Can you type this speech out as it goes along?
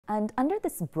And under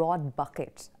this broad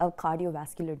bucket of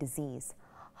cardiovascular disease,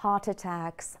 heart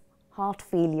attacks, heart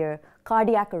failure,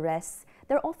 cardiac arrests,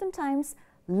 they're oftentimes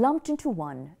lumped into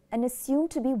one and assumed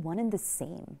to be one and the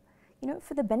same. You know,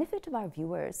 for the benefit of our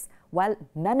viewers, while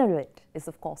none of it is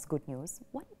of course good news,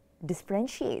 what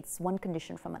differentiates one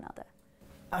condition from another?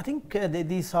 I think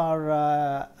these are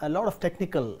a lot of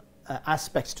technical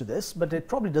aspects to this, but it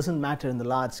probably doesn't matter in the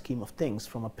large scheme of things.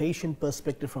 From a patient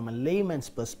perspective, from a layman's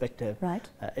perspective, right.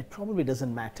 It probably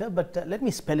doesn't matter, but let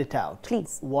me spell it out.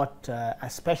 Please. What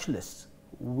as specialists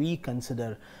we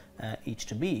consider each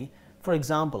to be. For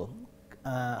example,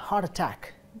 heart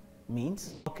attack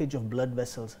means blockage of blood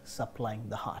vessels supplying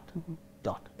the heart.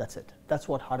 Dot. That's it. That's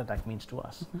what heart attack means to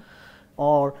us.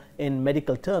 Or in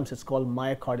medical terms, it's called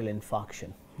myocardial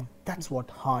infarction. That's what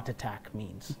heart attack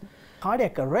means.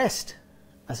 Cardiac arrest,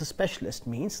 as a specialist,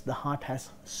 means the heart has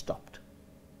stopped.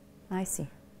 I see.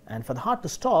 And for the heart to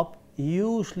stop,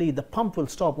 usually the pump will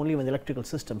stop only when the electrical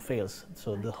system fails.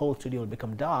 So right. The whole studio will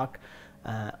become dark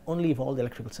only if all the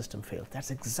electrical system fails.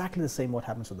 That's exactly the same what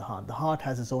happens with the heart. The heart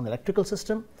has its own electrical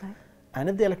system, right. and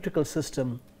if the electrical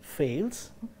system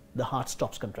fails, the heart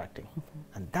stops contracting.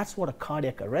 And that's what a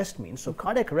cardiac arrest means. So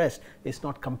cardiac arrest is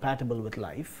not compatible with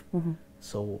life.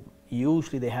 So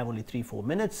usually they have only 3-4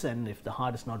 minutes, and if the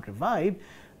heart is not revived,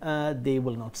 they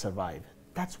will not survive.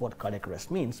 That's what cardiac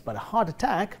arrest means. But a heart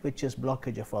attack, which is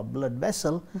blockage of a blood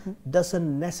vessel,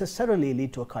 doesn't necessarily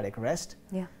lead to a cardiac arrest.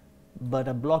 Yeah. But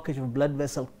a blockage of a blood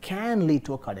vessel can lead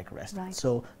to a cardiac arrest. Right.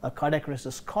 So a cardiac arrest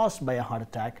is caused by a heart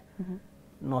attack,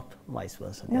 not vice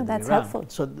versa. No, that's helpful.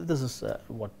 So this is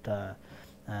what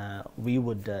we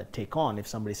would take on if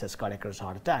somebody says cardiac arrest,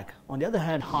 heart attack. On the other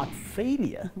hand, heart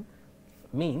failure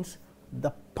means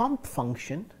the pump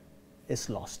function is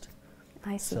lost.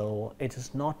 I see. So it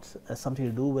is not something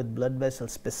to do with blood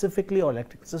vessels specifically or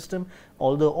electrical system,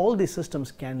 although all these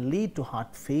systems can lead to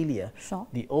heart failure. Sure.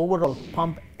 The overall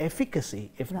pump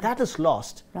efficacy, if right. that is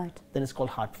lost, right. then it's called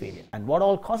heart failure. And what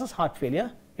all causes heart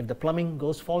failure? If the plumbing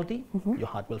goes faulty, your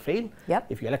heart will fail. Yep.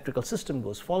 If your electrical system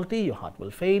goes faulty, your heart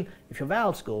will fail. If your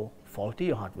valves go faulty,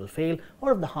 your heart will fail.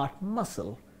 Or if the heart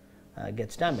muscle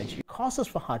gets damaged. Causes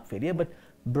for heart failure, but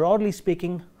broadly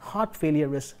speaking, heart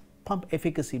failure is pump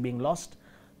efficacy being lost.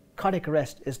 Cardiac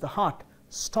arrest is the heart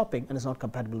stopping and is not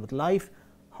compatible with life.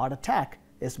 Heart attack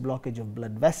is blockage of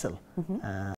blood vessel.